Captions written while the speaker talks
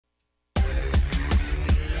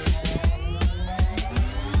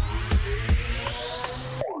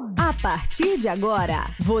partir de agora,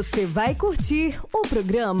 você vai curtir o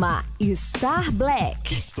programa Star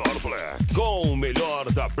Black. Star Black, com o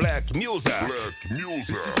melhor da Black Music. Black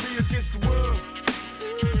Music.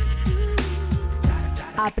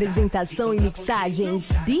 Apresentação e mixagens,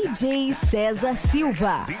 DJ Cesar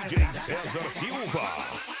Silva. DJ Cesar Silva.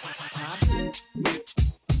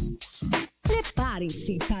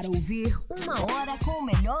 Preparem-se para ouvir uma hora com o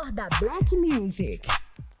melhor da Black Music.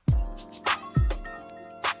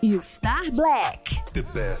 Star Black. The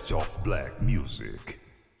best of Black Music.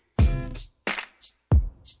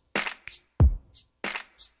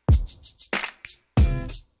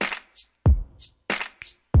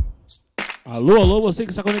 Alô, alô, você que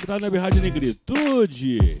está conectado na Web Rádio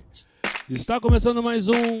Negritude. Está começando mais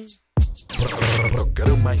um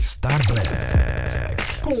programa Star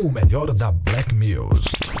Black, com o melhor da Black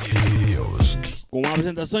Music. Com a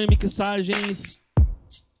apresentação e mixagens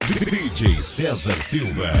DJ Cesar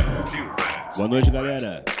Silva. Boa noite,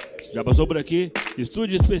 galera. Já passou por aqui?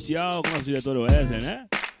 Estúdio especial com o nosso diretor Wesley, né?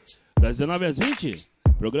 Das 19 às 20,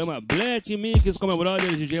 programa Black Mix com meu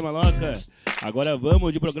brother DJ Maloca. Agora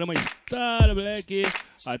vamos de programa Star Black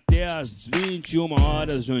até às 21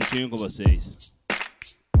 horas juntinho com vocês.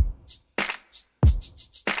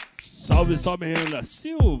 Salve, salve, Renan da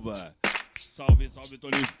Silva. Salve, salve,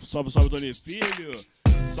 Tony Filho.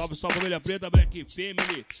 Salve, salve, Família Preta, Black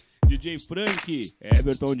Family, DJ Frank,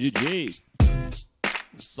 Everton DJ.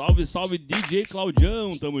 Salve, salve, DJ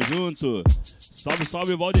Claudião, tamo junto. Salve,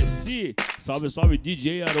 salve, Valdeci. Salve, salve,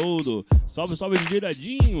 DJ Haroldo. Salve, salve, DJ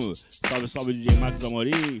Dadinho. Salve, salve, DJ Max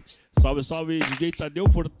Amorim. Salve, salve, DJ Tadeu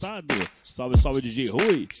Furtado. Salve, salve, DJ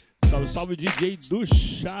Rui. Salve, salve, DJ do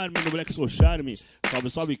Charme, do Black Soul Charme. Salve,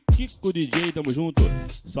 salve, Kiko DJ, tamo junto.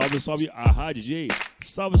 Salve, salve, Ahá DJ.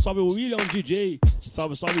 Salve, salve, William DJ.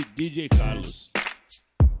 Salve, salve, DJ Carlos.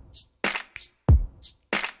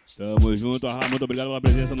 Tamo junto, Ahá, muito obrigado pela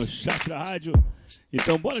presença no chat da rádio.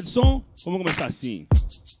 Então, bora de som, vamos começar assim.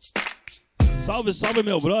 Salve, salve,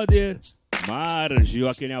 meu brother Márgio,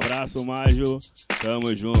 aquele abraço, Márgio.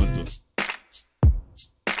 Tamo junto.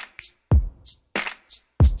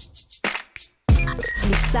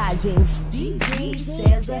 Mixagens DJ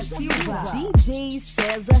Cesar Silva. DJ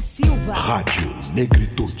Cesar Silva. Rádio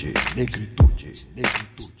Negritude, Negritude,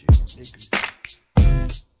 Negritude, Negritude.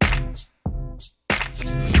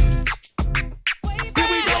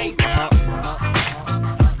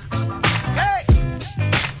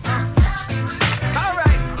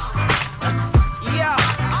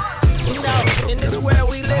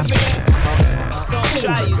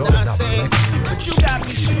 Try, you know what I'm saying? But you gotta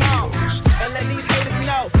be strong and let these haters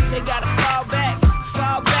know they gotta fall back,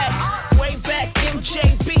 way back.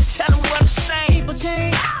 MJB, tell them what I'm saying. People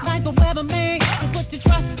change like the weather man. You put your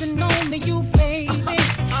trust in only you, baby.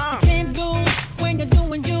 You can't do when you're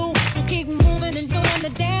doing you. You keep moving and doing the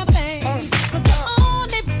damn thing. 'Cause the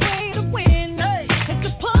only way to win is to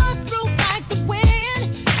push through like the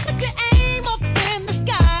wind. Put your aim up in the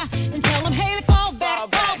sky and tell them haters fall back,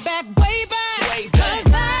 way back.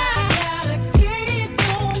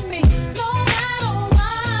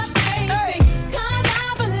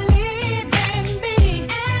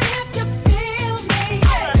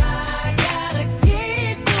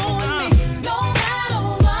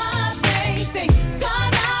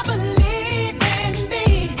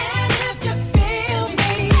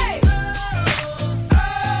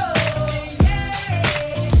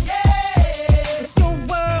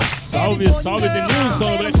 Salve, salve,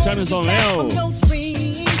 Denilson, Black Charme São Léo.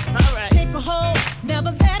 Take a hold,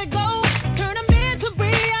 never let it go. Turn them into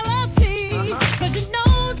reality. 'Cause you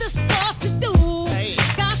know this what to do.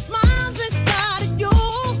 Got smiles inside of you.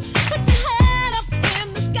 Put your head up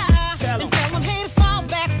in the sky and tell them haters fall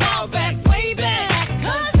back, way back.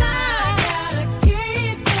 'Cause I gotta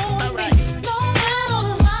keep doing me, no matter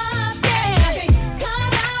what, baby.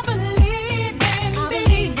 'Cause I believe in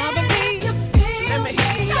me. I believe you feel me.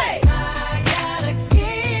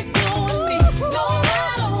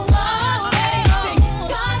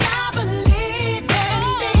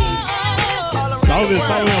 Salve,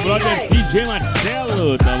 salve, meu brother DJ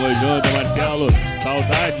Marcelo. Tamo junto, Marcelo.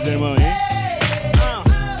 Saudades, irmão, hein?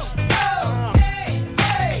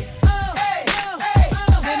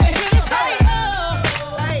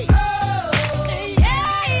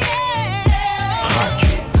 Rádio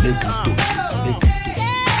Negritude, Negritude.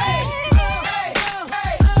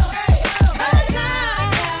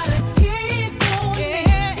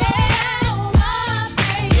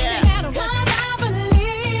 I believe.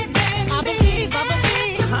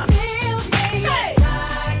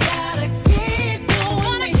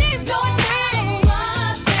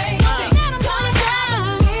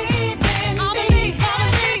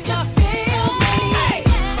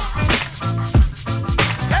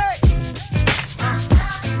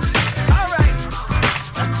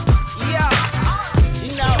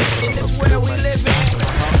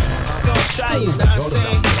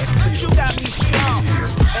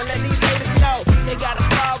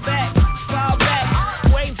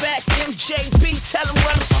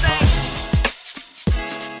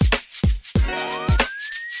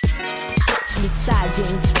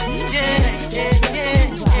 Mixagens. Cesar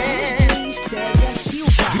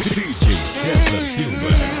Silva. DJ Cesar Silva.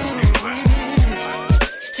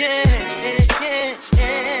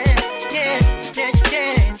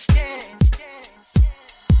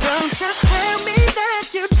 Don't just tell me that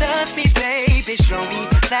you love me, baby. Show me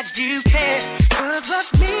that you care. 'Cause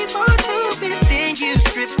what's me for to be then you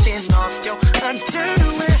stripping off your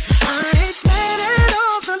underwear. I ain't mad at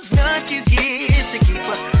all the love you give to keep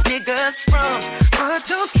us niggas from. But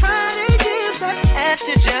don't try to use that as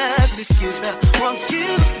to just excuse the wrong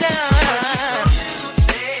you've done.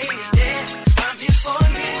 Baby, I'm here for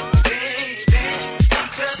you, baby.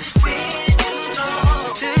 Because it's been too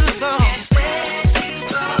long, too long.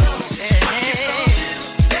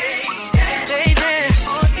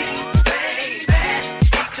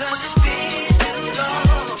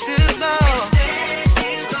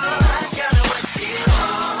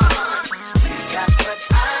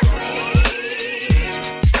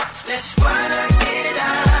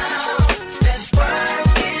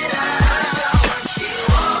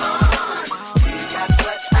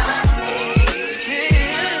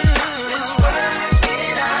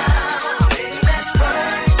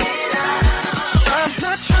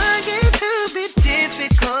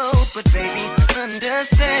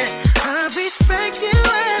 I respect you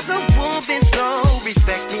as a woman, so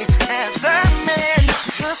respect me as a man.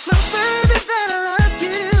 Just my baby that I love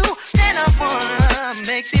you, and I wanna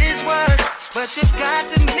make this work. But you've got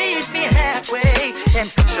to meet me halfway and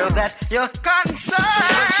show that you're concerned.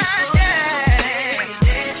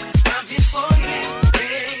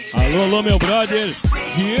 Alô, alô, meu brother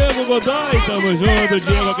Diego Godoy, tamo junto,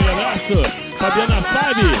 Diego, aquele abraço. Fabiana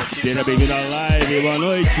Fábio, seja bem-vindo à live, boa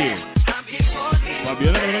noite.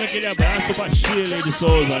 Fabiana, mandando aquele abraço pra Chile de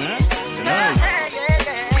Souza, né? É nóis.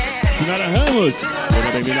 Sinara Ramos,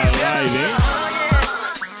 seja bem-vinda à live, hein?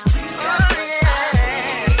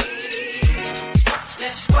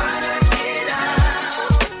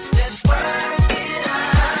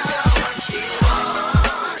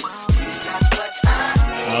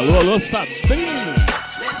 Alô, alô, Sabrina,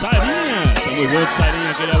 Sarinha, tamo junto, Sarinha,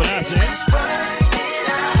 aquele abraço, hein?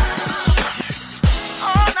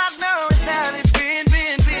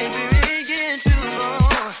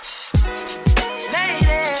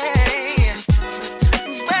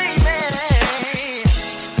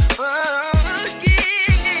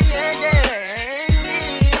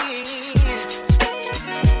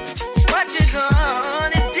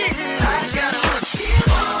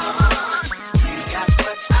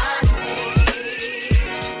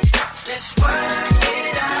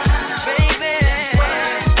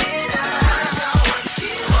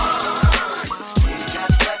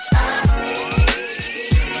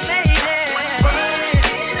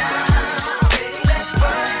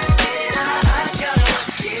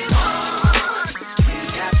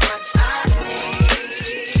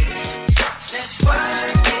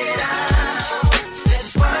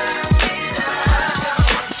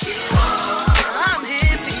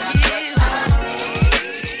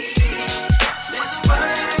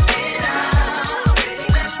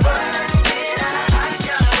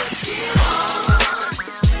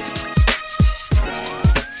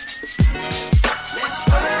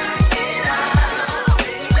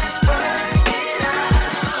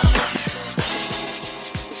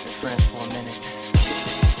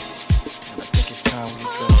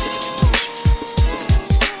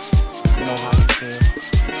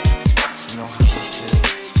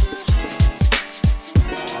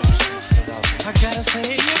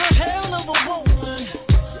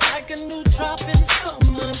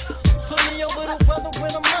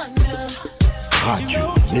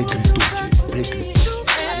 Rádio Negritude,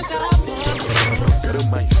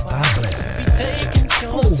 programa Star Black,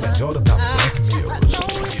 com o melhor da Black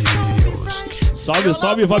Music. Salve,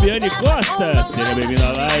 salve, Fabiane Costa, seja bem-vindo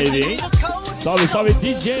à live, hein? Salve, salve,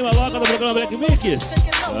 DJ Maloca do programa Black Mix.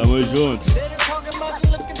 Tamo junto.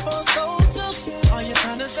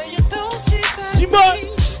 Simba!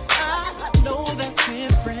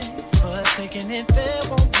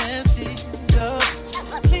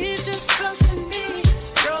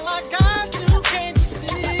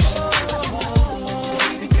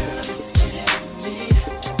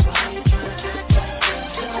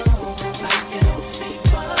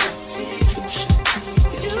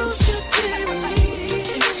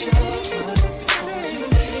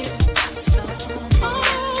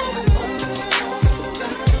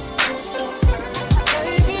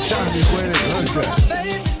 Charme com elegância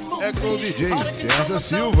é com o DJ Cesar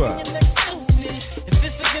Silva.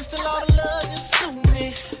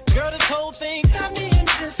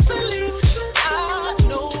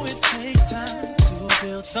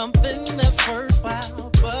 Something that's worth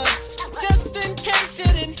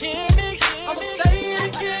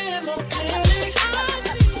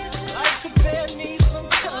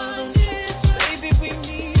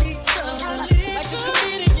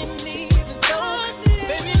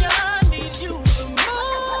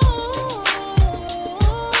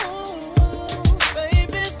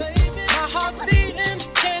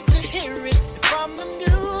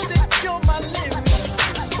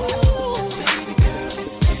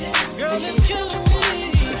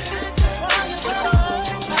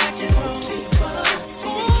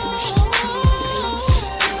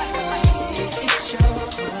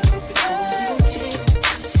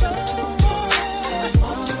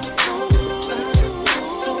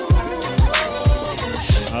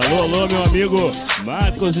Alô, alô, meu amigo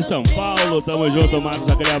Marcos de São Paulo. Tamo junto,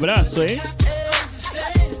 Marcos. Aquele abraço, hein?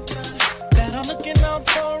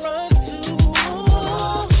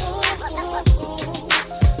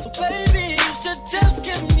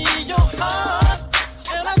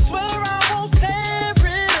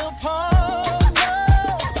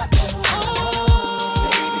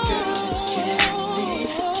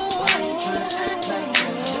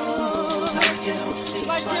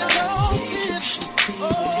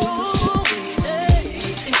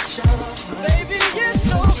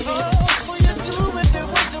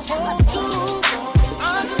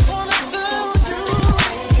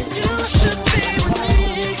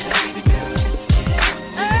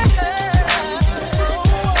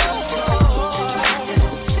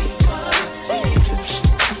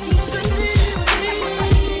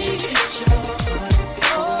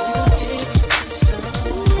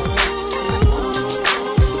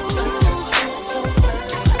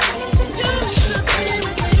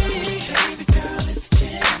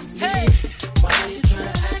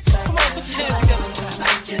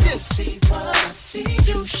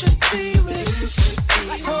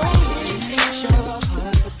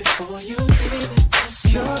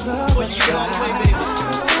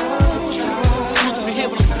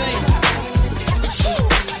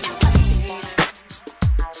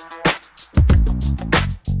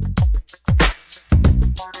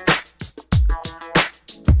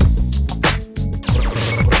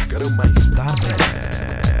 Programa Star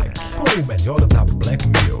Black, com o melhor da Black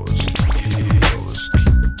Music.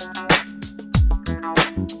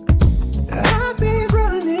 I've been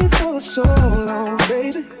running for so long,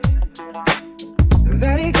 baby,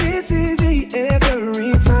 that it gets easy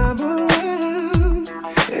every time around.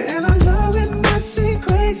 And I know it might seem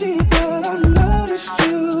crazy, but I noticed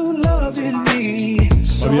you loving me.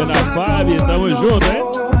 Fabiana Fábio, tamo junto, hein?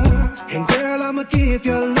 And girl, I'ma give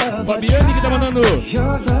your love a Fabiane que tá mandando.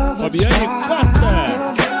 Fabiane Costa.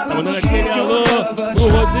 Tá mandando aquele alô pro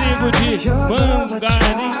Rodrigo de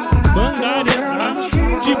Mangaratiba.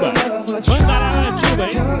 Mangaratiba,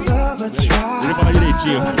 hein? Deixa eu falar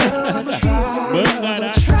direitinho.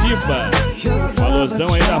 Mangaratiba.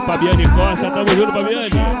 Alôzão aí da Fabiane Costa. Tamo junto, Fabiane.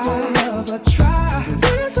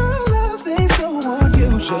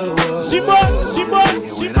 Simbora, simbora,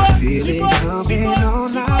 simbora, simbora, simbora.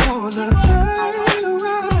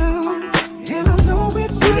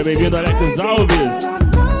 Seja bem-vindo, Alex Alves.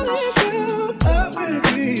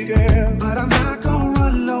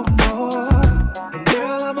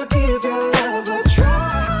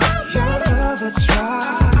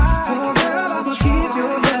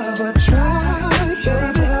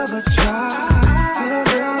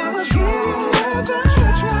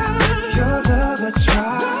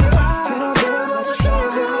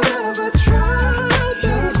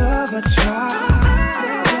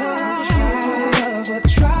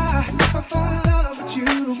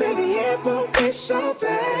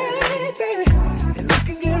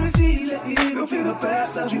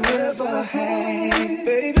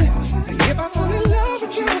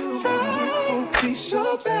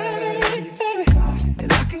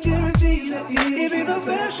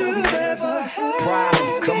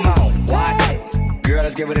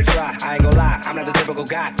 Give it a try, I ain't gon' lie, I'm not the typical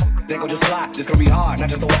guy. They gon' just fly, this gon' be hard, not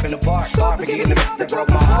just a walk in the park. Start forgetting the that broke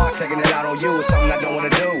my heart. Taking it out on you is something I don't wanna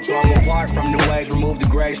do. So I'm apart from new ways, remove the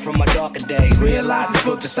grace from my darker days. Realize this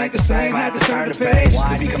book just ain't the same, I had to turn the page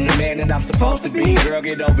to become the man that I'm supposed to be. Girl,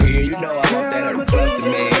 get over here, you know I want that other close to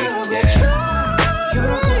me. Yeah.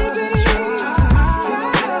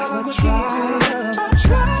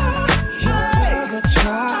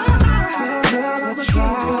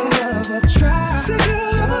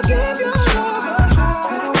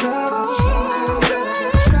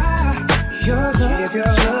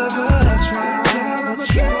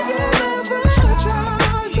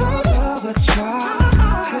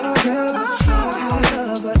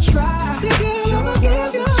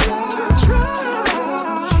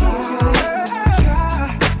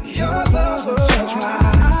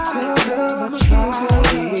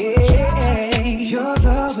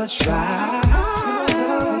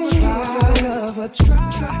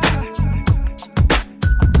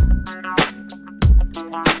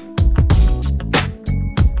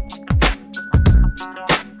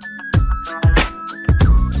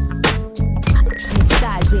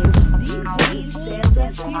 Mixagens DJ Cesar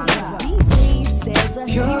Silva. DJ Cesar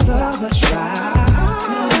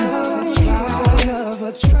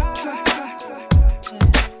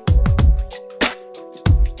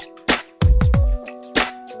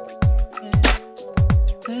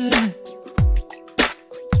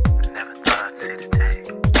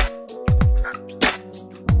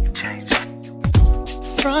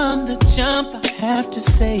From have to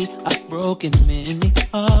say I've broken many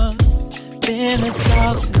hearts. Been a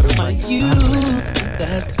dog since my youth,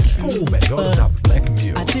 that's the truth. But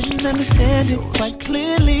I didn't understand it quite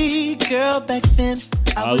clearly, girl, back then.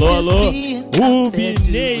 Alô, alô,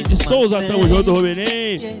 Rubinei de Souza, tamo junto,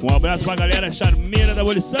 Rubinei. Um abraço pra galera charmeira da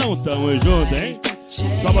abolição, tamo junto, hein?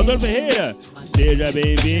 Salvador Ferreira, seja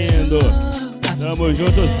bem-vindo. Tamo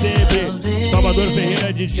junto sempre. Salvador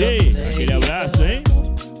Ferreira DJ, aquele abraço, hein?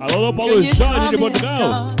 Alô, alô, Paulo Jorge de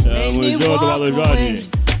Portugal. Tamo junto, Paulo Jorge.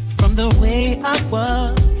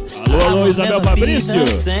 Alô, alô, Isabel Fabrício,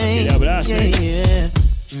 aquele abraço, hein?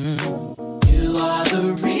 You are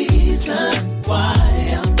the reason why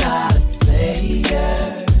I'm not a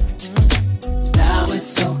player. Now it's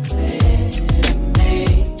so clear to me.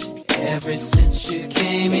 Ever since you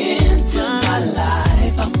came into my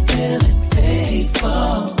life, I'm feeling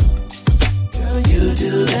faithful. Girl, you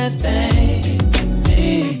do that thing to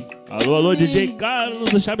me. Alô, alô, DJ Carlos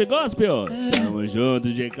do Charme Gospel. Tamo junto,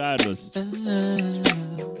 DJ Carlos.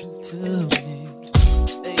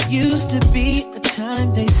 There used to be a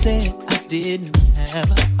time they said I didn't have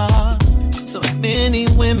a heart. So many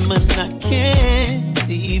women I can't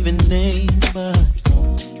even name, but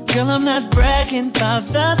girl, I'm not bragging about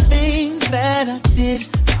the things that I did.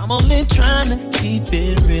 I'm only trying to keep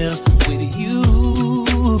it real with you.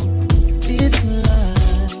 It's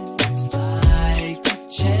like you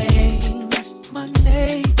changed my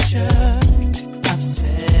nature. I've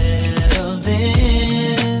settled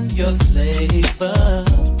in your flavor.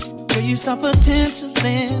 Girl, you saw potential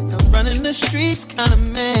in a running the streets kind of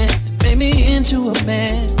man. Made me into a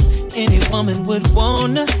man any woman would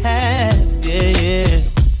wanna have. Yeah, yeah.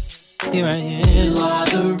 Here I am. You are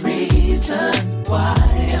the reason why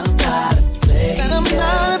I'm not a player. And I'm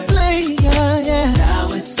not a player, yeah.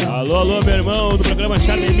 Now it's so alô, alô, meu irmão do programa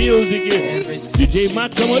Charme Music, DJ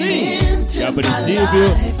Max Amorim, que a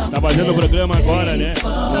princípio tá fazendo o programa agora, né?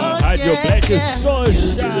 Na Rádio Black Sou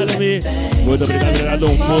Charme. Muito obrigado por ter dado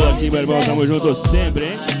um pulo aqui, meu irmão. Tamo junto sempre,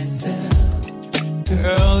 hein?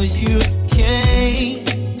 Girl, you can't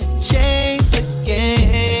change the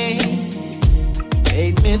game.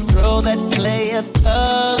 Made me throw that player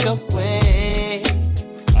thug away.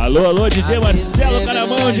 Alô, alô, DJ Marcelo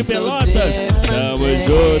Caramão de Pelotas. Tamo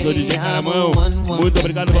junto, DJ Caramão. Muito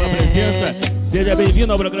obrigado pela presença. Seja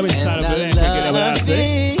bem-vindo ao programa Star Black. Aquele abraço,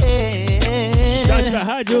 hein? Chat da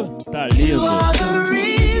rádio, tá lindo.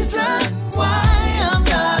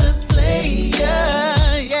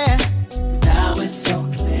 So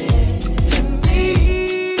clear to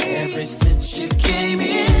me. Ever since you came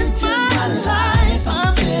into my life,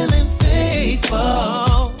 I'm feeling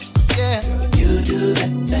faithful. Yeah, you do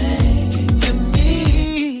that thing to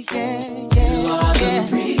me. Yeah, yeah. You are the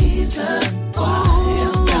reason why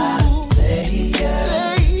I'm not a player.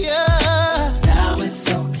 Now it's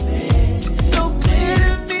so clear to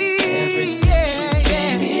me. Ever since you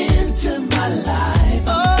came into my life,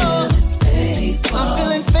 I'm feeling faithful. I'm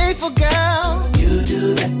feeling faithful, girl.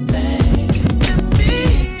 Do that thing to me,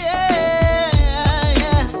 yeah,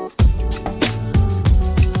 yeah.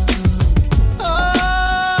 Oh,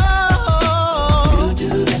 you do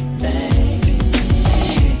that thing to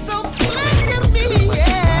me. So good to me,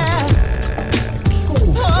 yeah.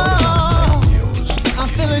 Oh, I'm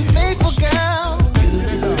feeling faithful, girl. You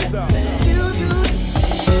do that thing.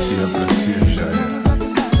 Se é pra ser, já é.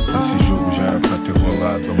 Esse jogo já era pra ter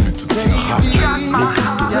rolado há muito tempo.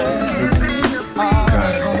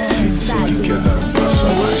 Cara, decide-se que quer dar um passo a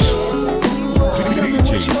mais. É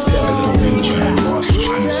totalmente nosso,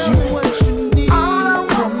 exclusivo.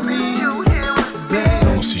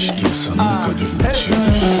 Não se esqueça nunca dos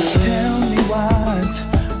motivos.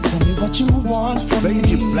 Vem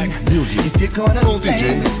de Black Music com DJ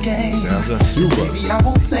Cesar Silva.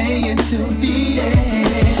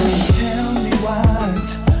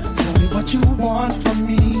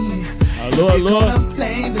 Alô, alô,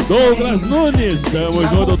 Douglas Nunes, tamo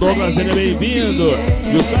junto, Douglas, seja bem-vindo.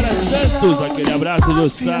 Jussara Santos, aquele abraço,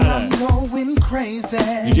 Jussara.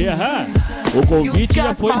 DJ Ahá, o convite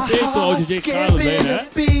já foi feito ao DJ Carlos aí, né?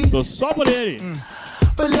 Tô só por ele.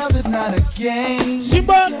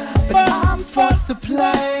 Simba!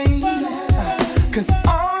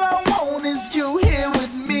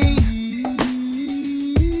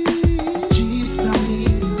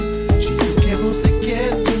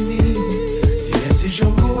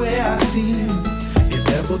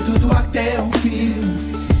 Tudo até o fim.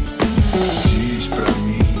 Diz pra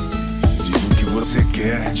mim, diz o que você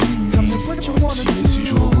quer de mim. Se esse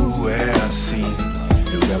jogo é assim,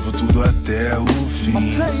 eu levo tudo até o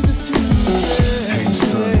fim. É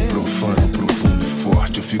insano, profano, profundo e forte.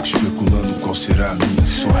 forte. Eu fico especulando qual será a minha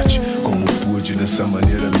sorte. Como pude dessa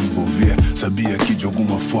maneira me envolver. Sabia que de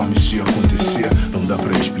alguma forma isso ia acontecer. Não dá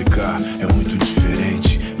pra explicar, é muito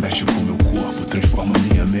diferente. Mexe com meu corpo, transforma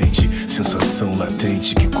minha mente. Sensação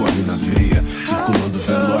latente que corre na veia. Circulando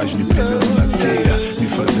veloz, me prendendo na teia. Me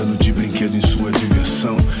fazendo de brinquedo em sua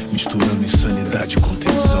diversão. Misturando insanidade com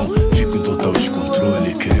tensão. Fico em total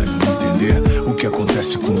descontrole, querendo entender o que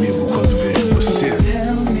acontece comigo quando vejo você.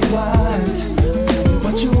 Tell me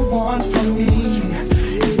what you want from me.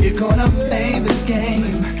 You're gonna play this game,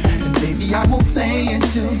 and baby I will play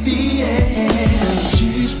until the end.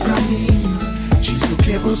 Diz pra mim, diz o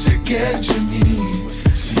que você quer de mim.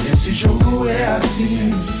 Se esse jogo é assim,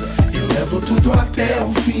 eu levo tudo até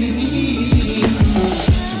o fim.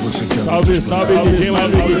 Se você quer salve, salve, DJ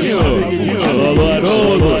Marinho. Alô,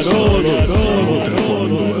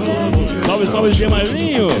 salve, salve, DJ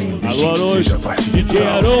Marinho. Alô, DJ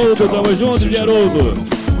Haroldo, tamo junto, DJ Haroldo.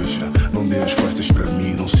 Não dê as costas pra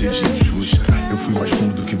mim, não seja injusta. Eu fui mais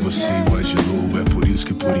fundo do que você imaginou. É por isso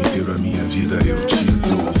que por inteiro a minha vida eu te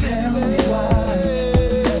dou. Tell me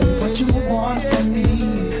what you want from me.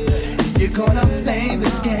 You're gonna play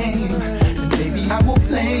this game, and baby I will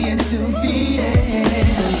play until the end.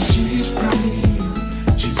 Diz pra mim,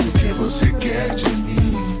 diz o que você quer de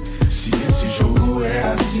mim. Se esse jogo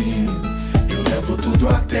é assim, eu levo tudo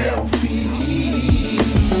até o fim.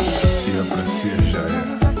 Se é pra ser, já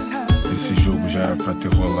é. Esse jogo já era pra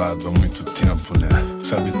ter rolado há muito tempo, né?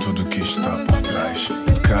 Sabe tudo que está por trás.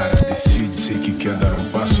 Encara, decide, sei que quer dar um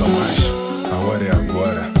passo a mais. A hora é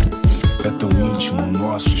agora. É tão íntimo,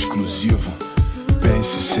 nosso, exclusivo.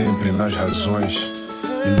 Pense sempre nas razões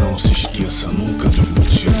e não se esqueça nunca dos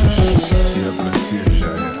motivos. Se é pra ser, já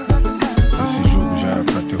é. Esse jogo já era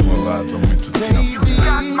pra ter rolado há muito tempo, né?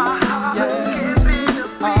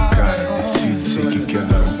 Cara, decide, sei que quer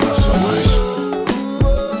dar um passo a mais.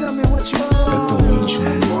 É tão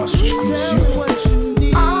íntimo, nosso, exclusivo.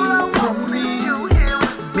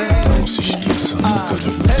 Não se esqueça nunca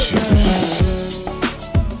dos motivos.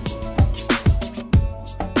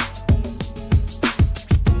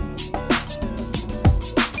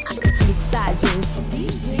 Mixagens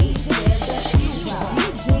DJ Cesar Silva.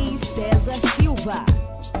 DJ Cesar Silva.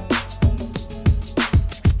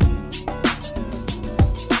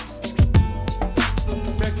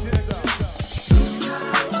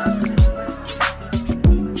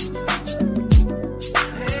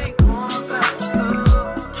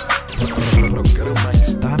 Programa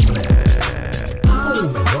Star Black. Com o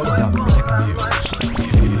melhor da Black Music.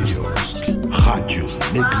 Rádio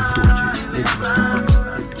Negritude.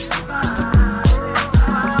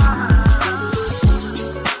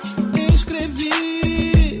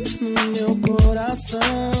 Escrevi no meu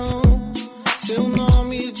coração seu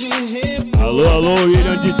nome de Alô,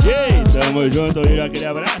 William DJ. Tamo junto, William, aquele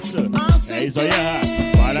abraço. É isso aí,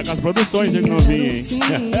 para com as produções, hein, que não vinha, hein?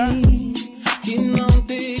 que não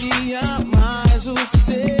teria mais o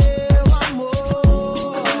seu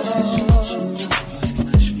amor. A gente não vai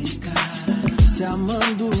mais ficar se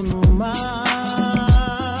amando no mar.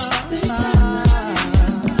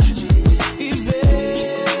 E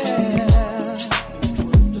ver o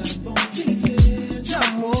quanto é bom viver de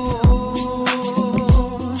amor.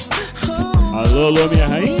 Alô, minha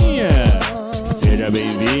rainha. Seja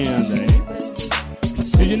bem-vinda, hein?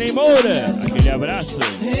 Sidney Moura, aquele abraço.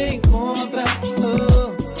 Reencontra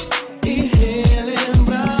e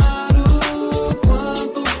relembrar o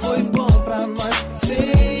quanto foi bom pra nós.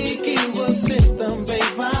 Sei que você também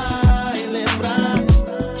vai lembrar.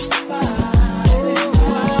 Vai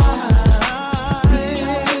lembrar.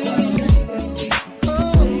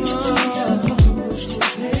 Vamos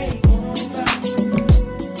nos reencontrar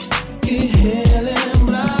e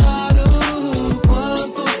relembrar o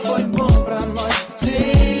quanto foi bom pra nós.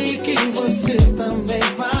 Sei que você também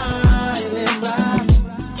vai lembrar,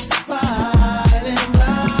 vai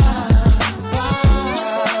lembrar, vai.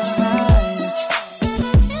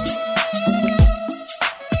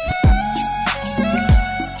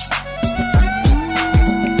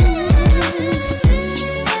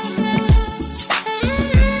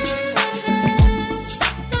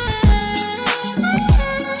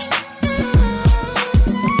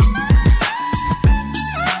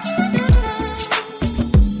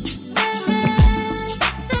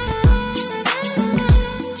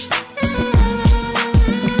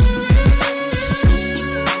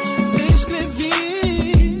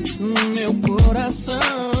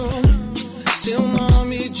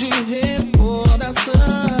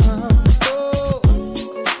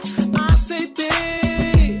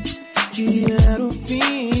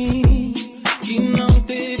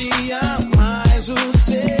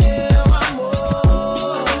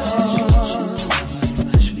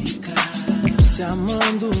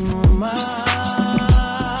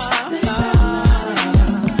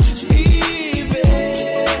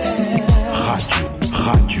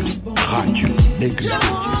 Negritude.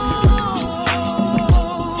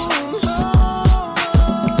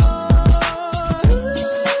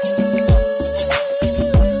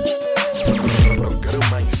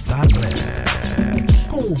 Programa Star Black,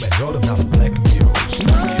 com o melhor da Black Music.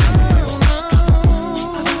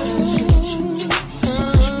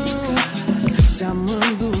 Se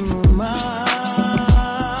amando no mar.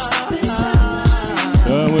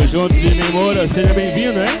 Tamo juntos, Sidney Moura, seja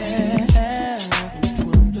bem-vindo, hein?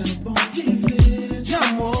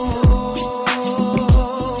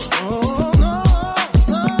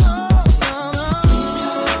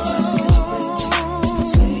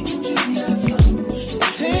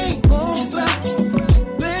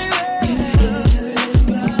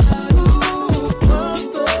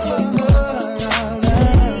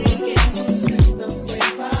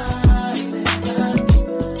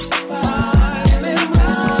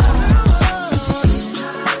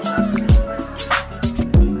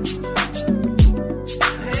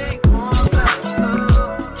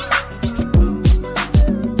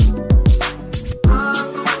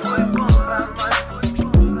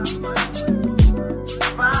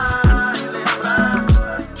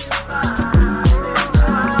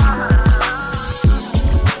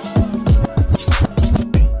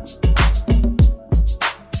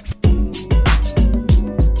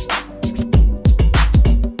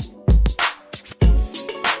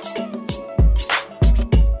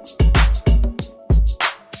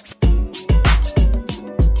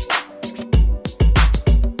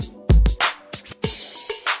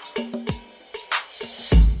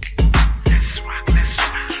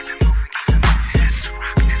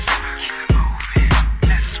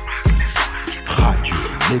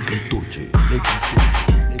 Negritude.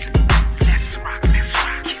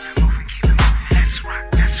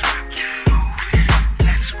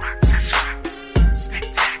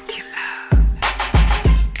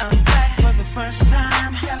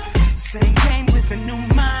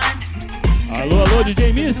 Alô, alô,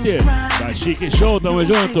 DJ Mister, da Chique Show, tamo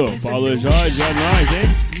junto. Paulo Jorge, é nóis,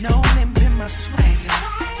 hein? No limp in my swagger,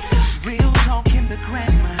 real talk in the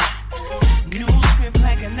grammar, new script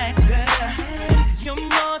like an actor, you're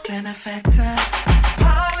more than a factor.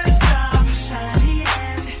 Polished up, shiny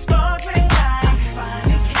and sparkling like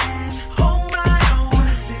fine can. Hold my own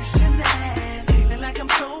position and feeling like I'm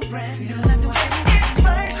so brand new. It's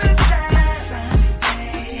priceless as sunny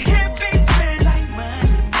day. Can't be spent like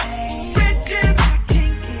money made. Riches I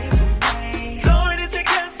can't give away. Lord, it's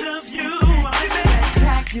because of you I'm living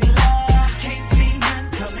spectacular. Can't see none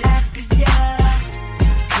coming after ya.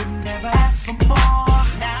 Could never ask for more.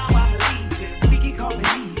 Now I believe it. We can call it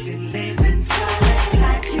even. Living so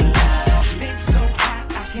spectacular. Live so high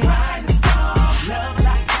I can ride a star. Love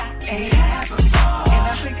like I ain't had before. And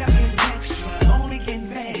I think I'm getting extra. Only getting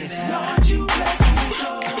better. Lord, you bless me so.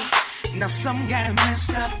 Now some got it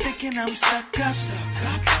messed up, thinking I'm stuck up.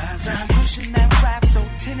 Cause I'm pushing that ride so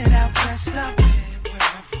tinted out, dressed up.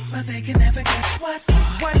 But they can never guess what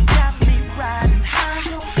got me riding high.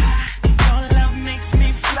 Your love makes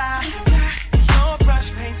me fly. Your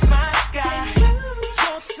brush paints my sky.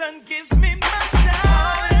 Your sun gives me my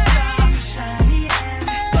shine. Shiny and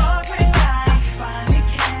sparkling like fine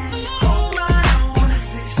can. Hold my own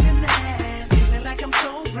position and feeling like I'm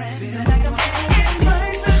so brand. Feeling like I'm so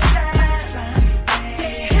sunny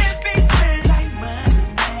day. Can't be spent like money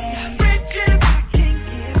made. Riches I can't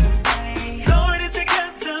give away. Lord, it's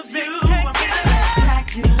because of you I'm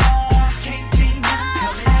spectacular. Can't see none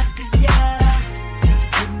coming after ya.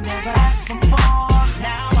 Could never ask for more.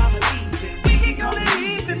 Now I believe it. We can go to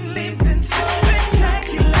even living so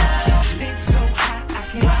spectacular. Live so high I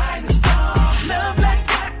can ride a star. Love like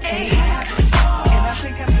I ain't had before. And I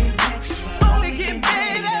think I'm getting extra. Only get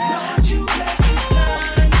better. Lord, you bless me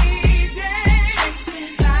sunny days.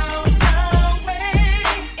 Chasing clouds away.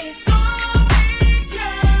 It's all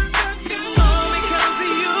because of you. All because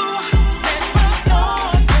of you. Never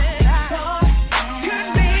thought that I could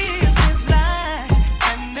live this life.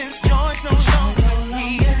 And this joy's no longer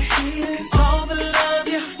here. Cause all the love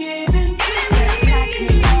you're giving is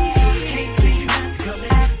spectacular. Can't see none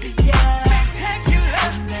coming after ya. Spectacular.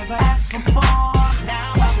 Could never ask for more.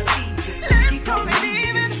 Now I believe it. Let's go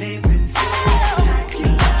living. Living so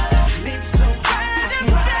spectacular. Live so high I can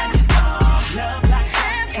ride a star. Love like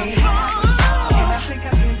I ain't had before. And I think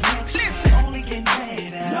I'm getting extra. Only getting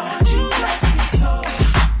better. Lord, you bless me so.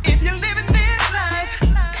 If you're living this life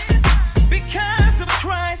because of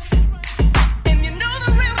Christ, and you know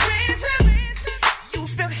the real reason, you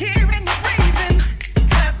still hearing the breathing.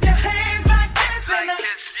 Clap your hands like this and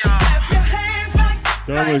clap your hands like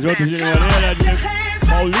Tamo junto, Gini Moreira, DJ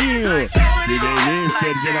Paulinho, DJ Mister,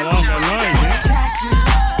 DJ Maloca, é nóis, hein?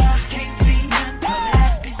 Can't see none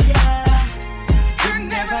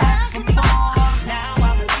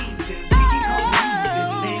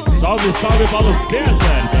salve, Paulo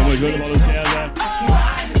Cesar. Tamo junto, Paulo Cesar.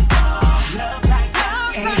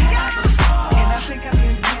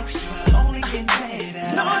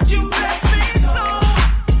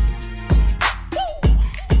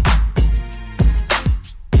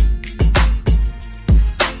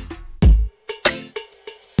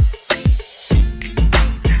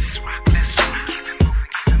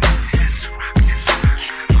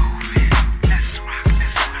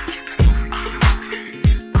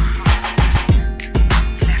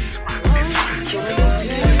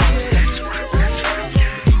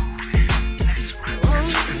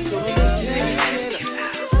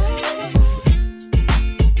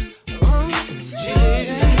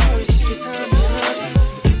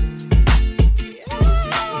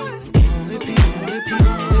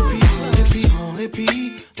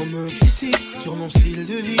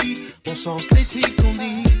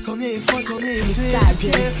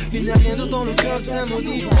 Il n'y a rien d'autre dans le cœur que ça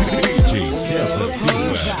maudit. DJ Cesar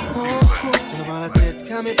Silva. D'avoir la tête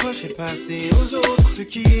qu'à mes poches et passer aux autres. Ce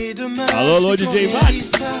qui est demain. Alô, DJ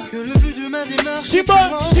Max. Que le but de ma démarche.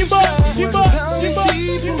 Simba.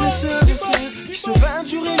 Qui se battent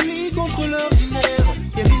jour et nuit contre l'ordinaire.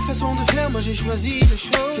 Il y a mille façons de faire, moi j'ai choisi le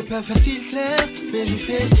show. C'est pas facile, clair, mais je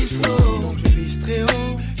fais ce qu'il faut. Donc je vise très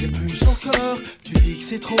haut, et plus encore. Tu dis que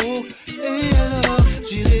c'est trop, et alors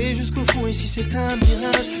j'irai jusqu'au fond. Et si c'est un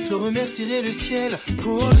mirage, je remercierai le ciel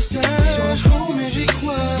pour le star. Sur un jour, mais j'y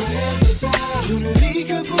crois. Je ne vis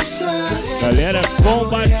que pour ça. Galera,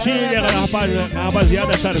 compartilha a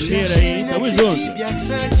rapaziada charmeira aí, hein? Tamo junto.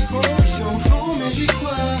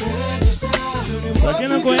 Pra quem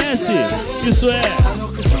não conhece, isso é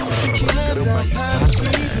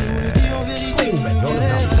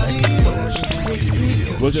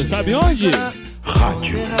Você sabe onde?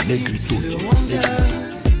 Rádio Negritude.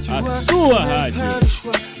 A sua rádio.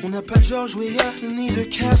 On n'a pas de George Weah ni de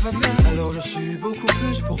Cavana. Alors je suis beaucoup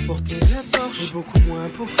plus pour porter la torche et beaucoup moins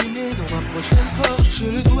pour fumer dans ma prochaine Porsche. Je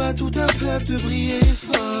le dois à tout un peuple de briller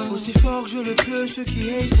fort, aussi fort que je le peux, ceux qui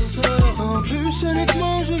hatent mon tort. En plus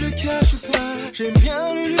honnêtement je le cache pas, j'aime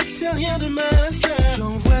bien le luxe et rien de malsain.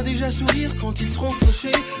 J'en vois déjà sourire quand ils seront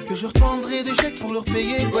fauchés, que je retendrai des chèques pour leur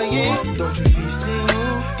payer, voyez. Donc je vise très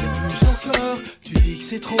haut, et plus encore. Tu dis que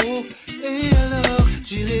c'est trop, et alors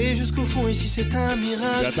j'irai jusqu'au fond. Et si c'est un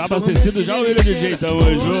mirage, já tá abastecido já o ele DJ, tamo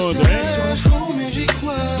junto, hein? Mais j'y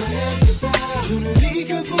crois. Je ne vis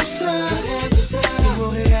que pour ça. De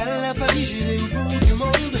Montréal à Paris, j'irai au bout du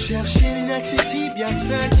monde. Chercher l'inaccessible, y'a que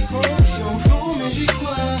ça qui compte. S'en fout, mais j'y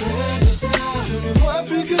crois. Je ne vois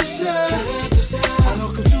plus que ça.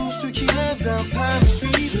 Alors que tous ceux qui rêvent d'un pas me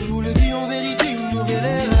suivent. Je vous le dis en vérité, une nouvelle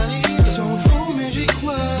ère arrive. S'en fout, mais j'y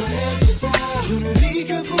crois. Je ne vis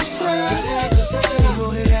que pour ça. De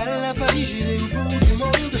Montréal à Paris, j'irai au bout du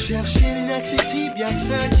monde. Chercher l'inaccessible, y'a que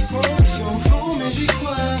ça qui compte. S'en fout, mais j'y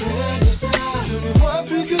crois. Je ne vois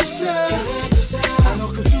plus que ça.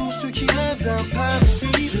 Alors que tous ceux qui rêvent d'un pas me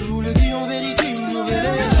suivent. Je vous le dis en vérité, une nouvelle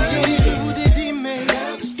ère. Je vous dédie mes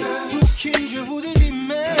Booking, je vous dédie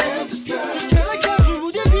mes jusqu'à la cave, je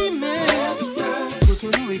vous dédie mes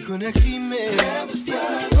Cotonou et Conakry, mes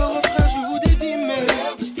Port-au-Prince, je vous dédie mes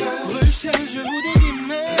Bruxelles, je vous dédie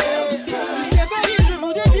mes jusqu'à Paris, je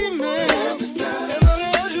vous dédie mes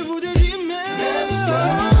Montréal, je vous dédie mes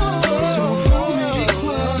sans fond, mais j'y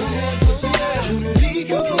crois. Je ne vis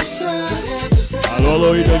que pour ça.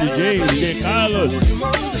 Alô, então DJ Carlos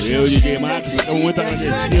e o DJ Max, estamos muito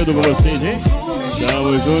agradecidos com vocês, hein?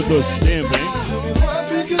 Tamo juntos sempre, hein?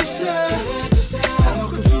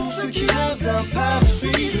 Alors que tous ceux qui rêvent d'un pas me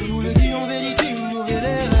suivent. Je vous le dis en vérité, une nouvelle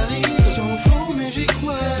ère arrive. S'en fout, mais j'y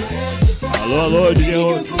crois. Alô,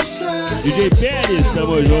 DJ Pérez,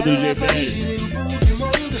 tamo junto, DJ Pérez. J'irai au bout du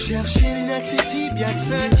monde, chercher l'inaccessible, y'a que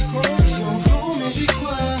ça qui compte. S'en fout, mais j'y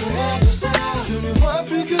crois. Je ne vois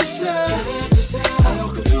plus que ça.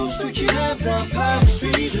 Alors que tous ceux qui rêvent d'un pas me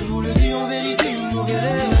suivent. Je vous le dis en vérité, une nouvelle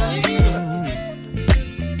ère arrive.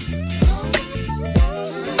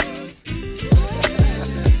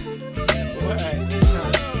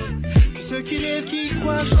 Que ceux qui rêvent, qui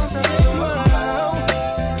croient, chantent avec moi.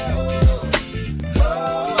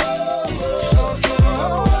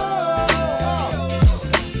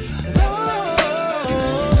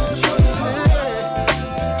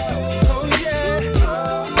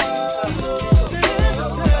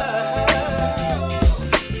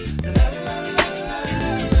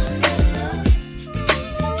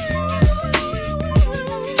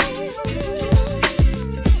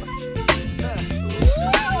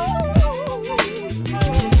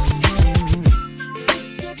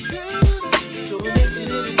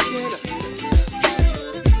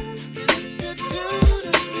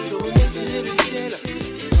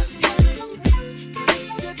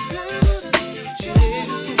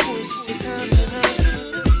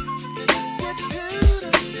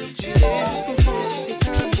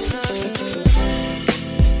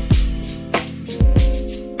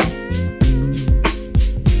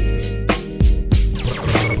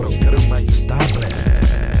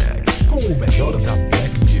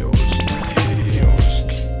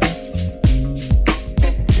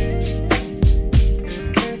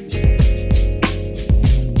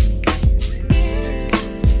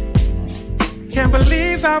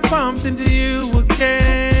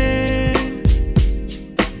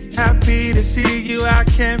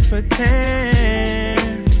 can't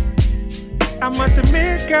pretend. I must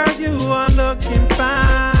admit, girl, you are looking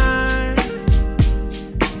fine.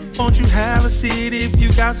 Won't you have a seat if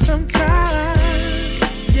you got some time?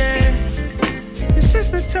 Yeah. Your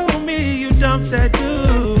sister told me you dumped that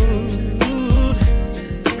dude.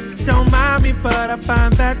 Don't mind me, but I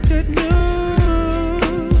find that good news.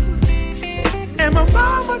 And my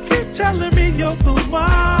mama keep telling me you're the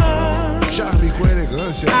one. Charme com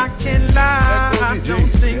elegância. I can't lie, I don't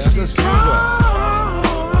think she's wrong.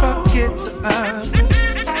 Forget the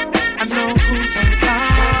others, I know who you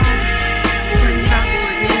are. Cannot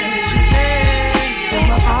forget you. You're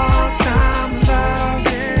my all-time love.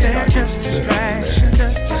 They're just distractions,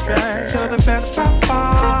 You're the best by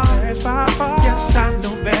far. Yes, I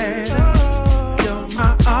know better. You're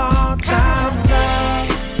my all-time love.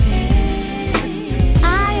 I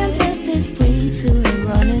am just this pleased to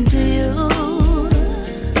run into you,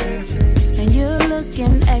 and you're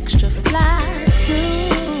looking extra fly too.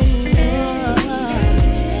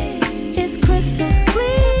 It's crystal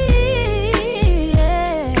clear,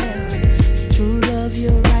 true love,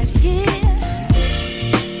 you're right here.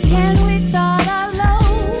 Can we start all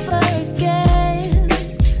over again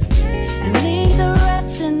and leave the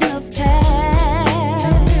rest in the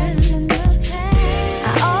past? I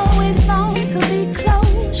always long to be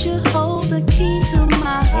close, you hold the key to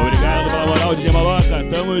my heart. Obrigado pela moral, DJ Maloca.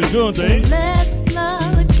 Tamo junto, hein? Let's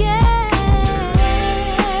love again.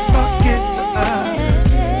 Forget the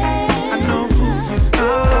others, I know who you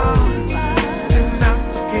are. Cannot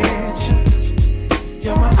forget you.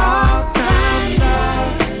 You're my all-time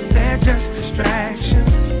love. They're just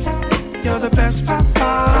distractions. You're the best by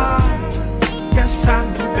far. Yes, I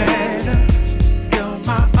know better. You're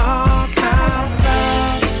my all-time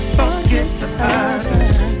love. Forget the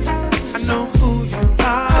others, I know who you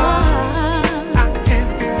are. I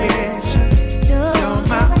can't forget you. You're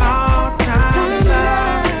my all-time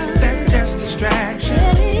love. They're just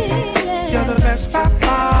distractions. You're the best by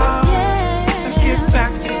far. Let's get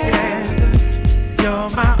back together. You're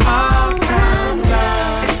my all-time love.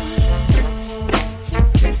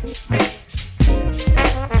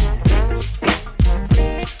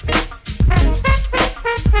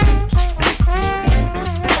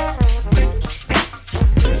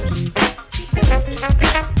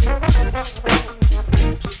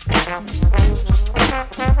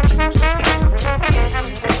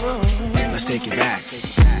 Let's take it back.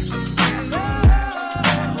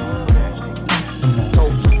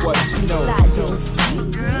 Mixagens.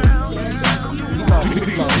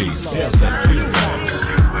 DJ Cesar Silva.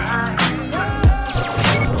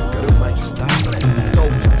 Programa está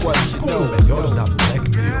com o melhor da Black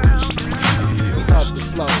Music.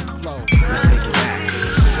 Let's take it back.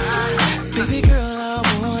 Baby girl, I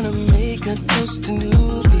wanna make a toast to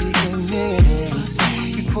new beginnings.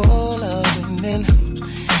 Equal love and men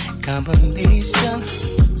combination.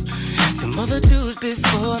 The other dudes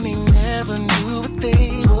before me never knew what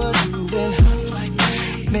they were doing.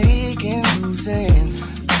 Making moves and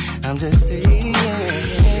I'm just saying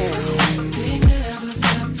they never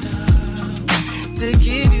stepped up to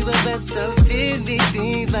give you the best of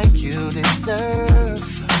anything like you deserve.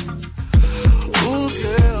 Ooh,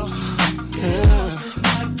 girl,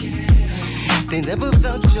 they never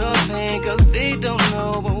felt your pain, cause they don't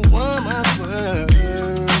know a woman's worth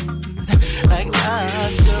like I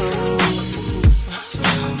do.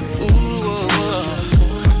 Ooh,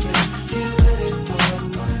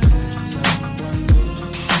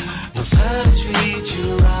 knows how to treat you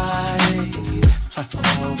right.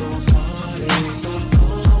 All those parties are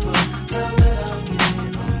over. Now that I'm here,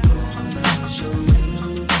 I'm gonna show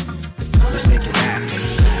you. Let's take it back.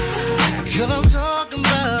 Girl, I'm talking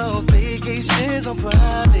about vacations on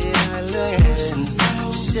private islands.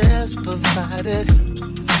 Chefs provided.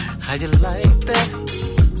 How you like that?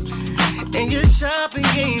 And your shopping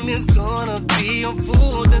game is gonna be on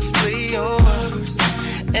full display on Mars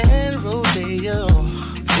and Rodeo.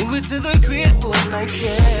 Take me to the crib for a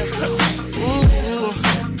nightcap. Ooh,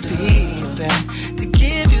 baby, to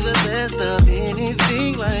give you the best of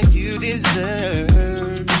anything like you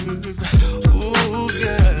deserve. Ooh,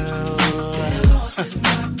 girl,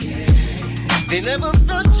 they never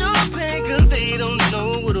felt your pain, cause they don't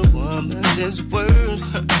know what a woman is worth.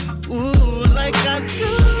 Ooh, like I do.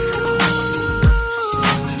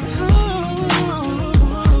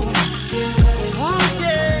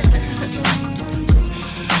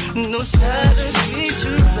 Knows how to treat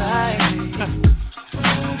you right.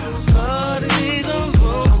 Parties are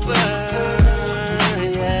over,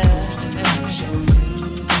 yeah.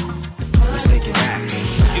 Let's take it back.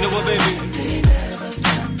 You know what, baby?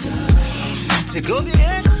 To go the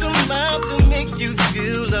extra smile to make you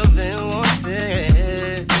feel loved and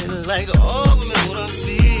wanted, like all women wanna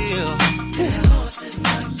feel.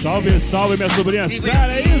 Salve, salve, minha sobrinha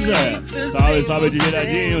Sara Isa. Salve, salve de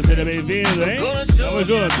viradinho, seja bem-vindo, hein? Tamo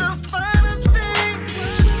junto.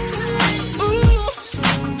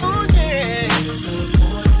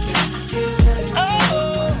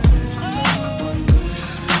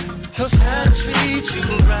 Knows how to treat you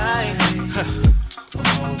right.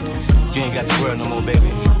 You ain't got the world no more,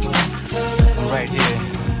 baby. I'm right here.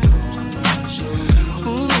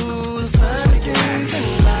 Ooh, the first thing in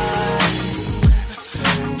life.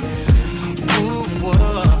 Ooh, whoa.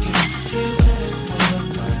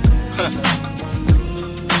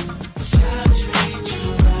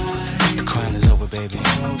 The crying is over, baby.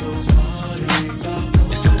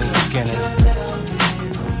 It's a new beginning.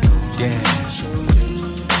 Yeah.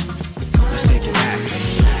 Let's take it back.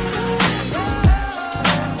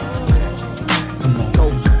 Come on, know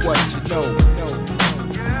what you know.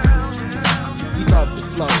 You love the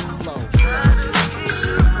flow.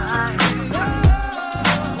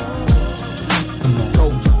 Come on, know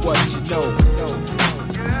what you know.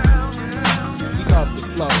 You love the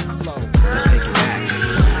flow. Let's take it back.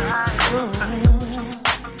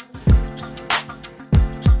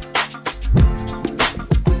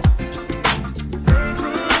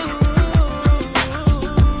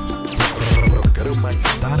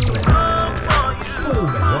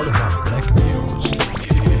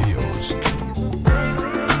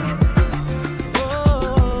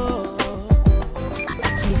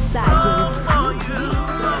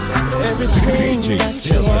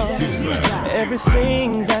 Cesar, Silva.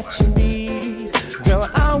 Everything that you need, girl,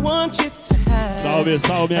 I want you to have. Salve,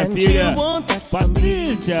 salve, minha filha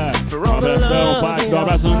Patrícia. Um abração, Paty, um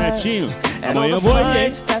abraço no Netinho. Amanhã eu vou aí,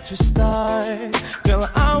 hein?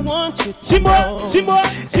 Simbora, simbora,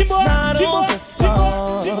 simbora, simbora,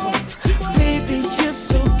 simbora. Baby, you're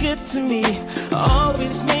so good to me.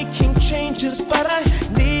 Always making changes, but I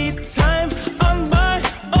need time on my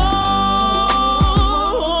own.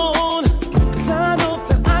 'Cause I know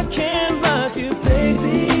that I can love you,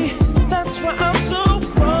 baby. That's why I'm so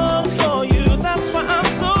wrong for you. That's why I'm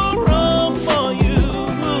so wrong for you.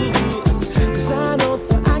 'Cause I know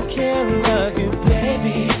that I can love you,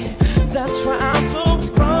 baby. That's why I'm so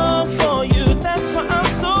wrong for you. That's why I'm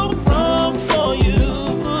so wrong for you.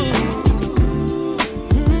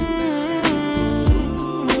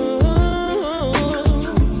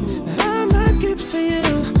 I'm not good for you.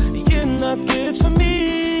 You're not good for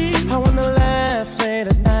me. I wanna laugh late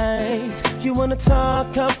at night. You wanna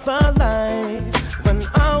talk about life. When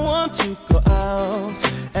I want to go out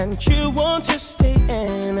and you want to stay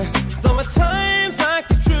in. Though at times I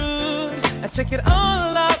get rude and take it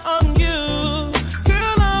all out on you.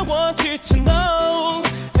 Girl, I want you to know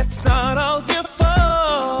it's not all your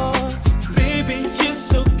fault. Baby, you're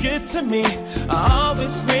so good to me.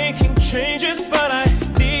 Always making changes, but I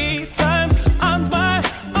need time on my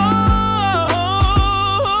own.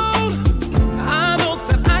 I know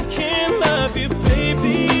that I can love you,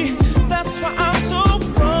 baby. That's why I'm so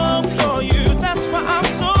wrong for you. That's why I'm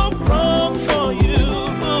so wrong for you.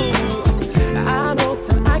 I know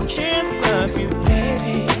that I can love you,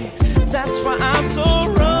 baby. That's why I'm so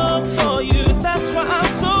wrong for you. That's why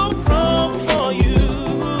I'm so wrong for you.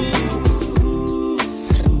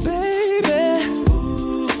 Baby,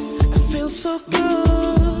 I feel so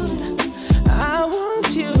good. I want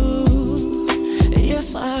you.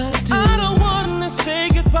 Yes, I do. I don't wanna say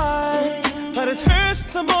goodbye, but it hurts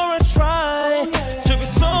the more I try to be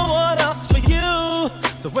someone else for you.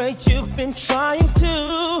 The way you've been trying to.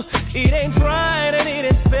 It ain't right and it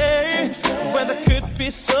ain't fair when there could be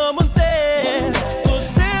someone there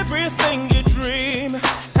who's everything you dream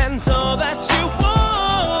and all that you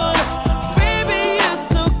want. Baby, you're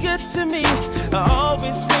so good to me.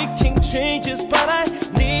 Always making changes, but I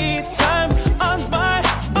need time on my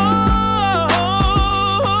own.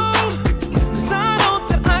 'Cause I know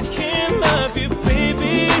that I can love you,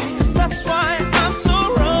 baby. That's why I'm so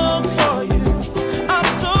wrong for you. I'm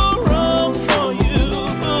so wrong for you.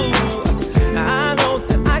 I know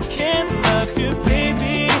that I can love you,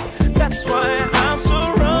 baby.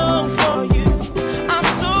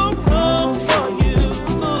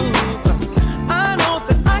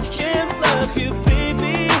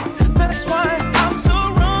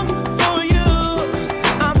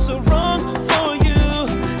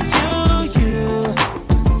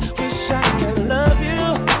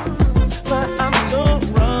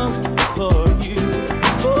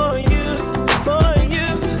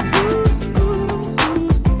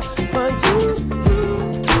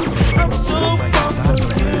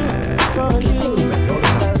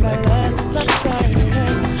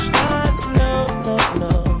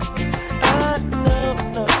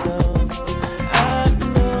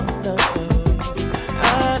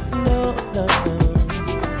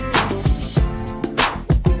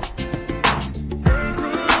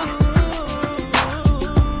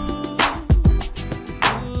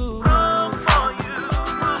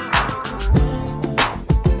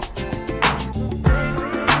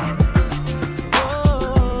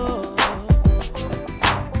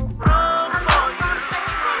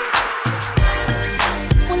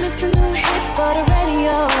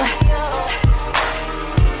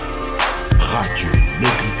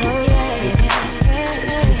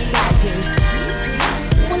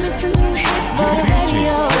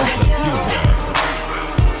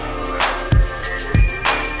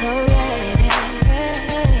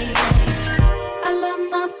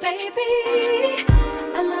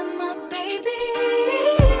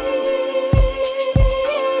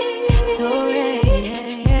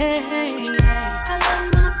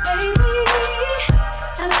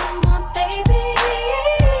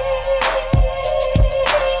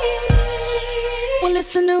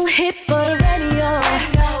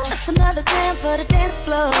 dance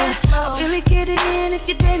floor. I really get it in if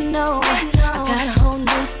you didn't know. I got a whole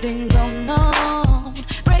new thing going on.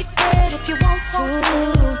 Break bread if you want to,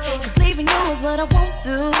 cause leaving you is what I won't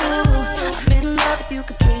do. I'm in love with you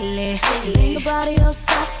completely, and ain't nobody else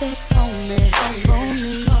out there for me.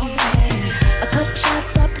 A couple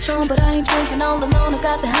shots of Patron, but I ain't drinking all alone. I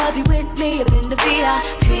got the hubby with me up in the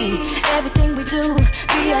VIP. Everything we do,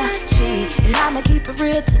 B.I.G. And I'ma keep it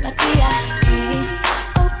real till I D.I.P.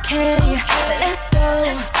 Okay, let's go.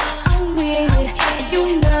 I'm with it, and you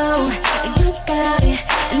know, and you got it,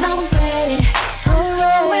 and I'm ready. So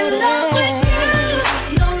in love with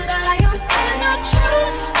you. No lie, I'm telling the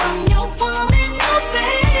truth. I'm your woman, no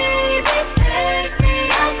baby, take me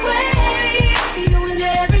away. See you in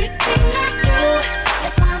everything I do.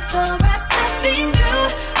 That's why I'm so wrapped up in you.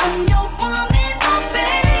 I'm your woman, no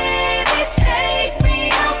baby, take me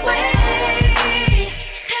away.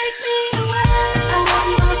 Take me away. I love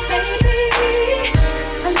my baby.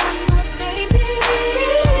 I love my baby.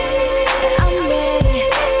 I'm ready,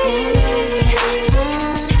 so ready.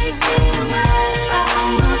 Take me away. I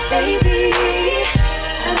love my baby.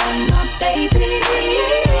 I love my baby.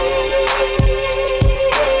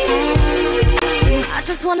 I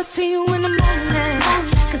just wanna see you in the morning,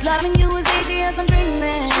 cause loving you is easy as I'm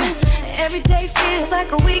dreaming. Every day feels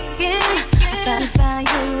like a weekend. I finally found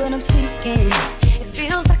you and I'm seeking. It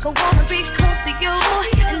feels like I wanna be close to you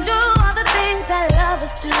and do all the things that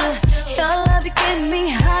lovers do. Your love, you getting me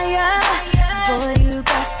higher, cause boy, you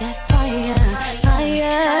got that fire,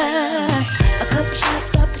 fire. A couple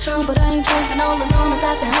shots of Patron, but I ain't drinking all alone. I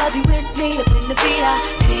got the hubby with me up in the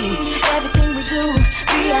VIP. Everything we do,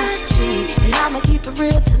 B.I.G. And I'ma keep it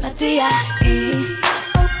real till I D.I.E.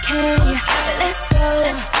 Okay, let's go.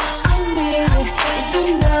 I'm with it, and you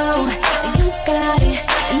know, and you got it,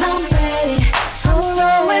 and I'm ready. So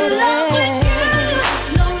in love with you.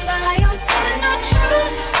 No lie, I'm telling the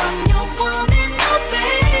truth. I'm your woman, no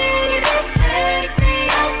baby, take me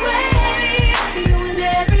away. See you in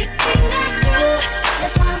everything I do.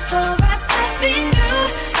 That's why I'm so wrapped up in you.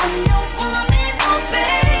 I'm your woman, no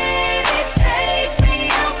baby, take me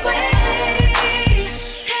away.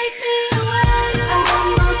 Take me away. I love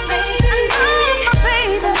my baby. I love my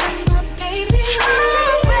baby. I love my baby.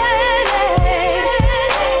 I'm ready.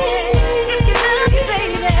 If you love me,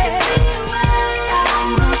 baby. Take me away. I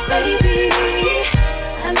love my baby.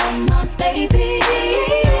 I love my baby.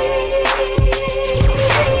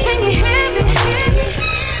 Can you hear me?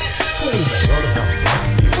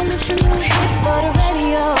 Well, listen to a hit for the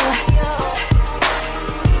radio.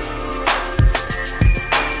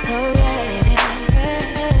 So ready.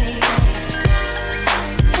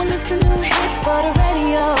 Well, listen to a hit for the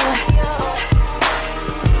radio.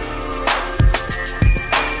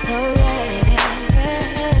 So ready.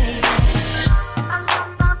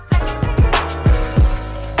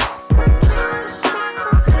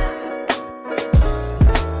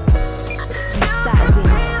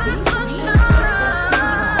 Mixagens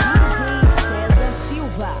DJ Cesar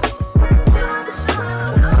Silva.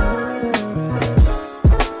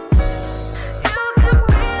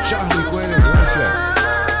 Charme com elegância.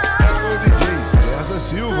 É com o DJ Cesar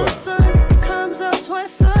Silva. The sun comes out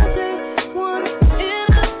twice a day, once in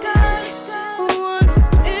the sky, once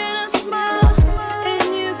in a smile,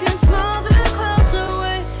 and you can smile the clouds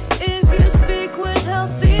away if you speak with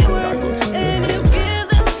healthy words and you give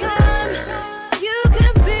them time. You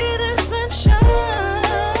can be their sunshine.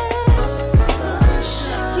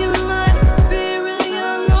 You might be really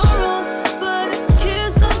young or old, but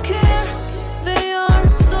kids don't care. They are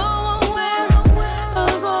so aware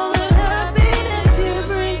of all the happiness you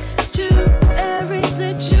bring to every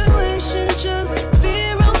situation. Just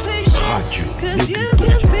be real patient, Rádio cause you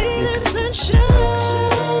can be their sunshine.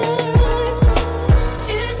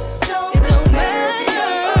 It don't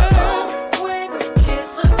matter when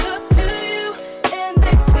kids look up to you and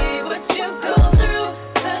they see what you go through,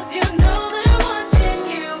 cause you know they're watching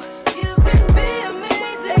you. You can be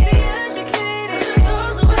amazing, be educated, there's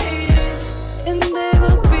those waiting, and they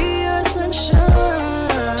will be your sunshine.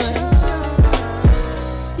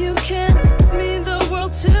 You can mean the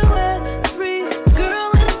world to every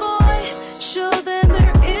girl and boy. Show them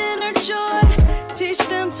their inner joy. Teach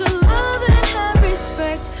them to love and have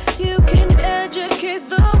respect. You can educate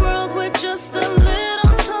the world with just a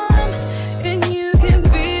little time, and you can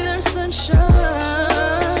be their sunshine.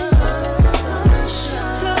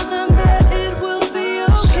 Tell them that it will be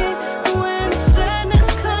okay when sadness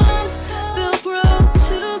comes. They'll grow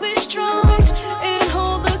to be strong and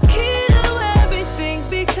hold the key to everything.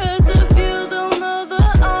 Because of you, they'll know the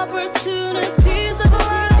opportunities of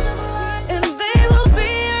life, and they will be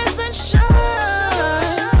your sunshine.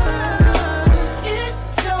 It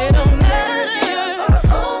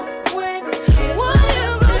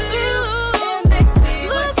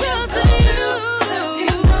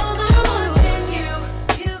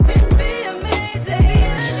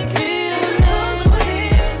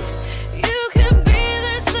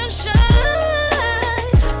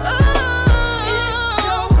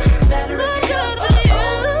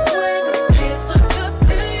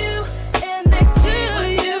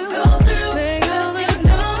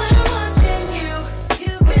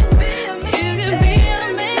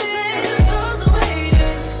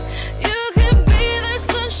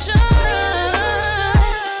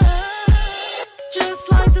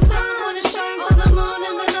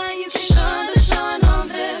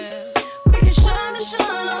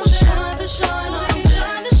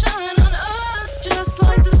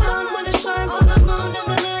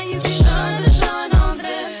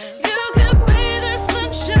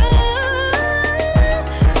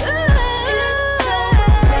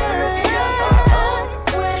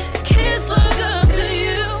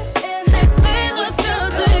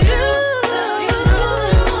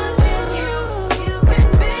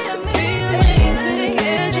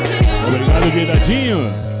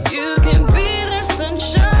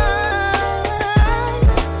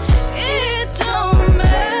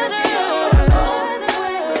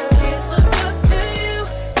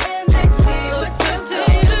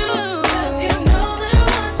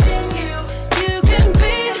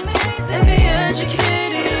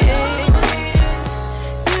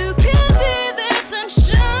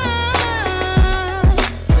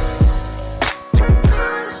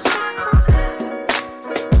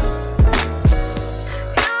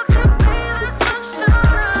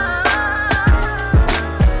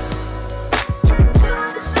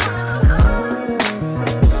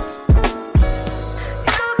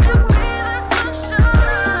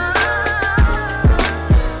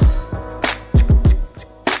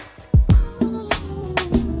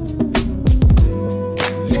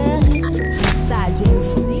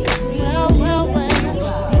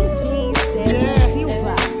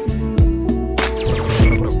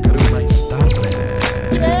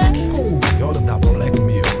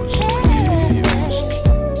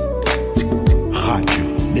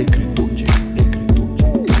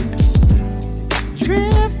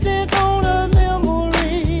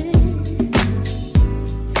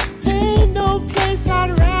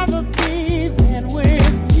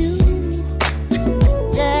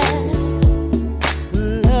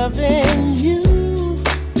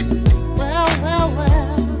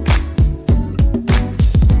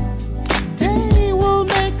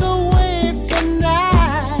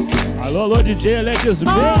Alô, DJ Alex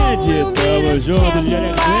Med. Tamo junto, DJ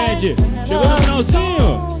Alex Med. Chegou no finalzinho.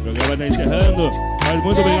 O programa tá encerrando. Mas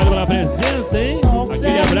muito obrigado pela presença, hein?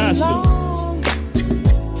 Aquele abraço.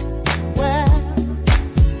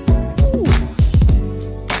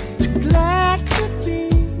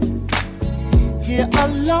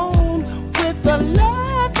 Alone with a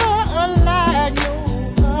lover unlike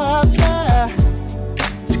no other.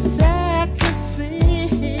 Sad to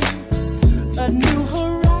see a new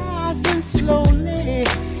horizon slowly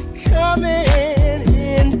coming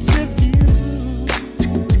into view.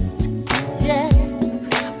 Yeah,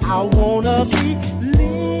 I wanna be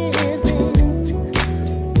living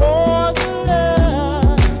for the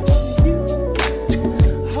love of you.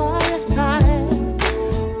 Oh yes, I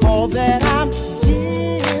am. All that I'm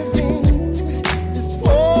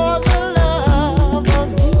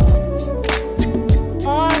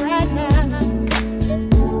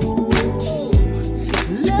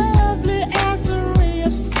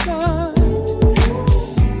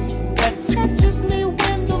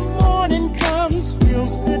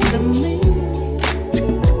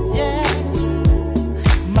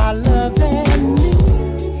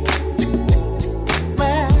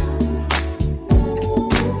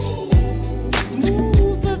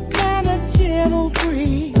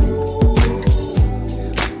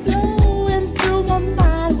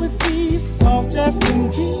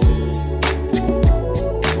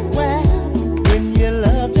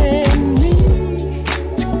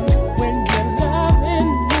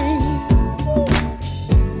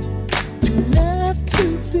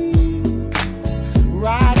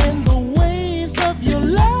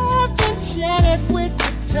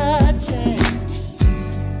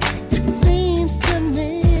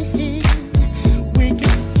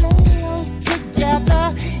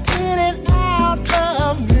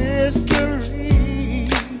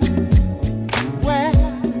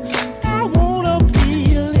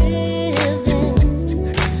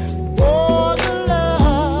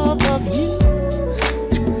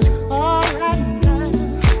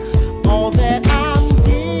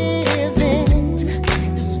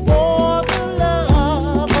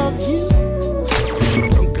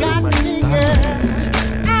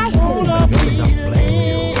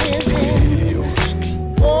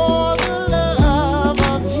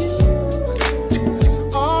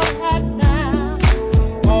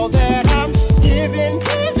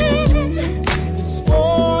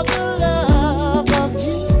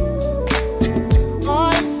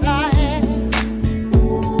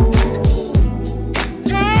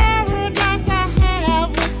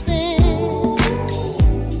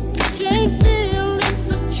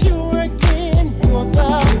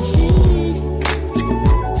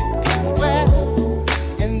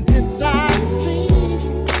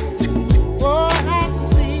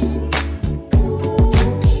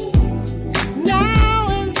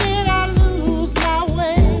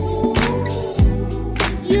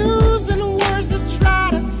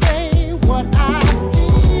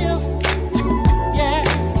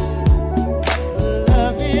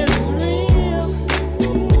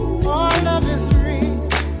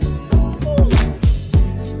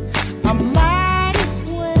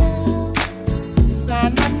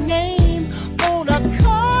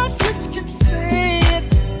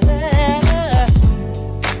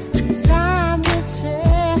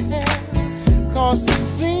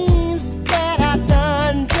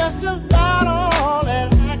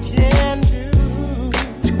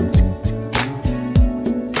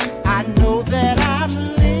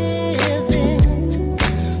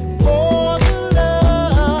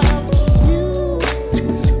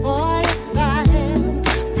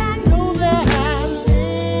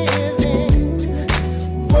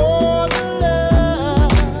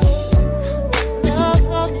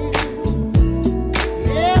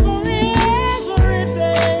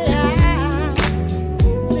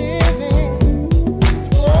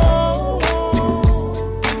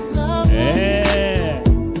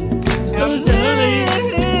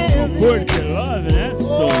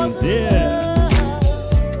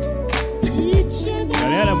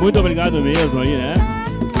Muito obrigado mesmo aí, né?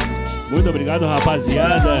 Muito obrigado,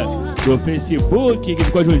 rapaziada do Facebook, que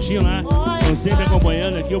ficou juntinho lá. Estão sempre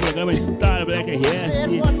acompanhando aqui o programa Star Black RS,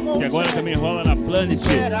 que agora também rola na Planet,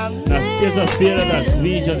 nas terças-feiras, das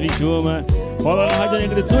 20 às 21. Rola na Rádio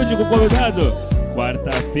Negritude com o convidado,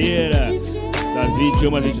 quarta-feira, das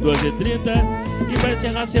 21 às 22h30. E vai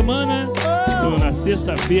encerrar a semana na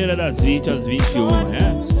sexta-feira, das 20 às 21,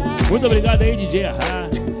 né? Muito obrigado aí, DJ Ahá,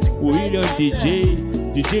 William,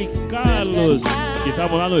 DJ Carlos, que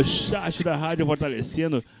estavam lá no chat da rádio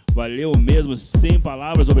fortalecendo. Valeu mesmo, sem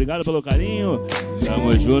palavras. Obrigado pelo carinho.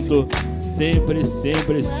 Tamo junto sempre,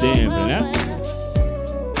 sempre, sempre, né?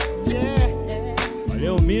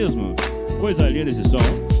 Valeu mesmo. Coisa linda esse som.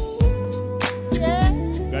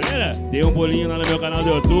 Galera, dê um bolinho lá no meu canal do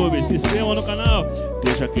YouTube, se inscreva no canal,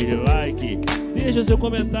 deixa aquele like, deixa seu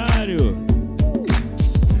comentário.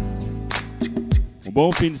 Um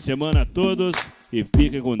bom fim de semana a todos e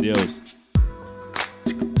fiquem com Deus.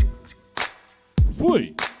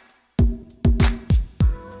 Fui!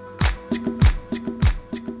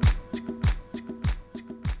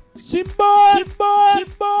 Simbora! Simbora!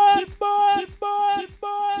 Simbora!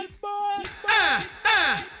 Simbora! Simbora!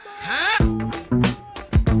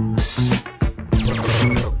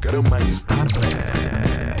 Programa Star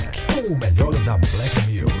Black, com o melhor da Black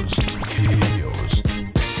Music.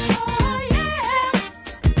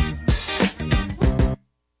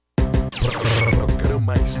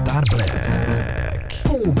 Programa Star Black,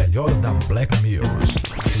 com o melhor da Black Music.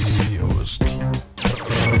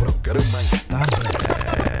 Programa Star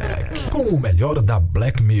Black, com o melhor da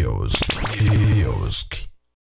Black Music.